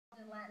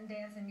Latin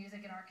dance and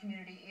music in our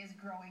community is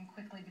growing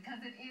quickly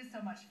because it is so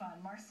much fun.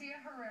 Marcia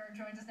Herrera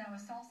joins us now with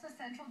Salsa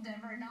Central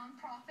Denver, a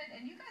nonprofit,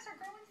 and you guys are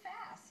growing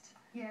fast.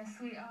 Yes,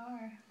 we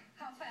are.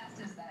 How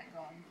fast is that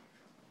going?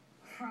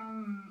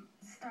 From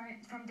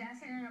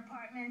dancing in an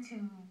apartment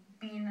to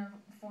being a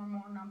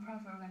formal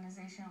nonprofit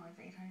organization with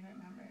 800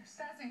 members.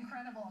 That's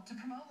incredible. To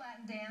promote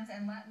Latin dance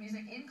and Latin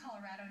music in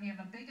Colorado, and you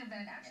have a big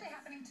event actually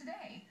happening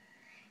today.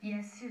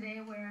 Yes,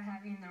 today we're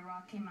having the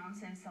Rocky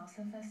Mountain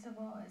Salsa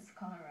Festival. It's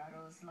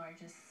Colorado's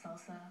largest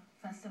salsa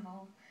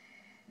festival.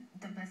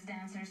 The best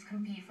dancers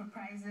compete for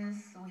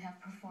prizes. We have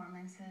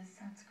performances.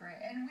 That's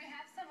great. And we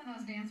have some of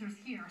those dancers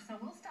here, so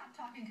we'll stop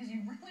talking because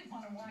you really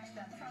want to watch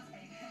them. Trust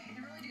me,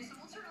 you really do. So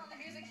we'll turn on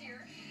the music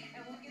here,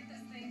 and we'll get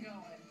this thing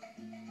going.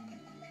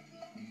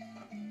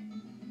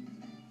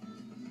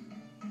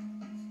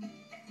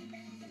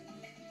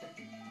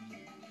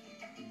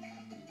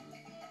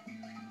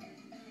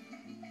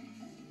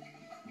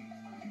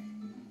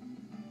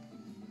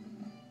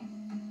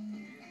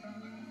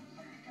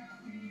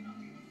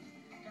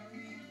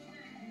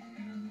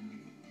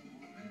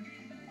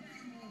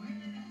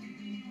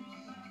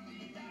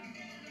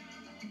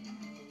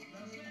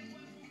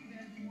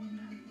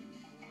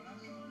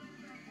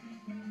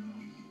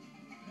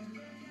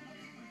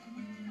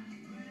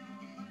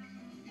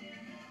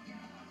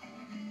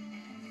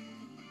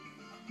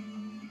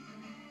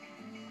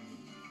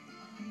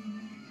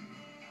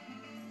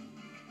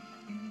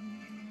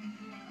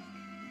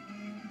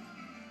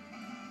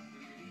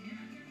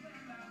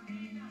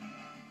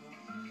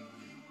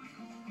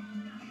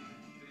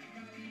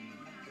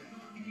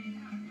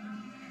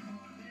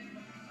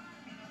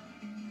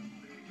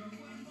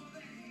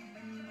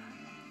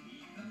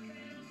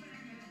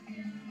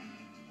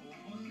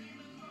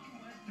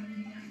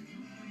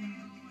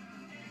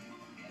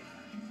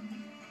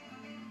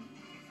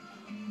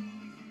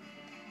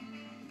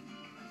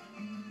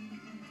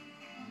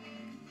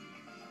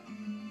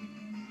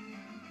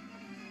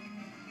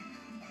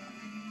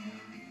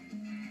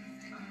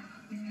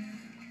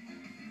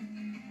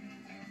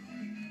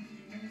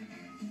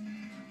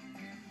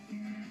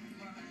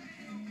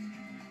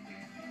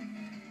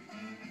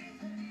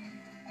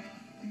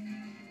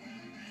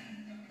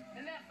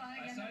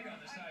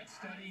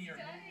 Studying your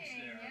moves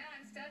there. Yeah,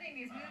 I'm studying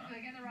these moves.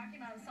 Again, the Rocky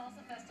Mountain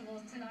Salsa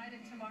Festival is tonight and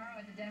tomorrow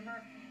at the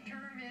Denver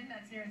Turnervin.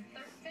 That's near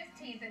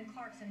 15th and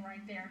Clarkson right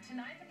there.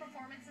 Tonight, the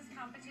performances,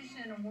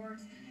 competition, and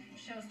awards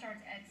show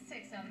starts at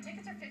 6. Now, the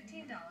tickets are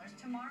 $15.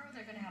 Tomorrow,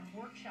 they're going to have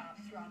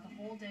workshops throughout the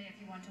whole day if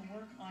you want to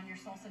work on your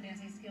salsa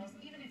dancing skills,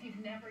 even if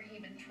you've never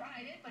even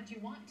tried it, but you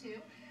want to.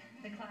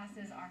 The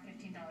classes are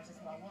 $15 as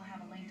well. We'll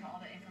have a link to all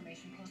the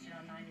information posted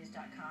on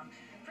 9news.com.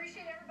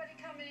 Appreciate everybody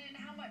coming in.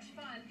 How much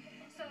fun.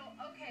 So,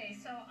 okay,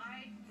 so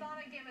I thought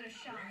I'd give it a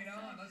shot. Bring it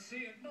on. Let's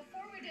see it.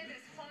 Before we did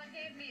this, Claude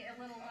gave me a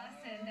little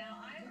lesson. Now,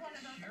 I'm one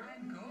of those,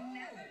 I've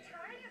never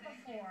tried it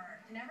before.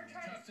 Never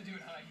tried it. Tough to do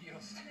in high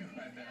heels, too,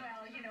 I bet.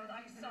 Well, you know,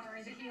 I'm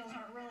sorry. The heels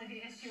aren't really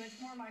the issue. It's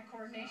more my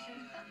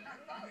coordination.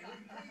 You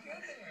look pretty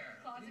good there.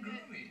 Claude's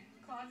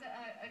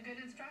a good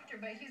instructor,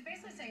 but he's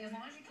basically saying as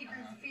long as you keep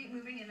your feet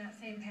moving in that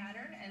same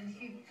pattern, and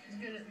he's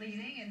good at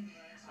leading, and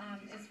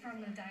it's from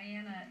the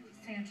Diana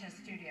Sanchez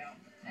studio.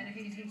 And if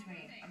he can teach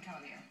me, I'm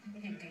telling you, he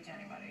can teach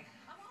anybody.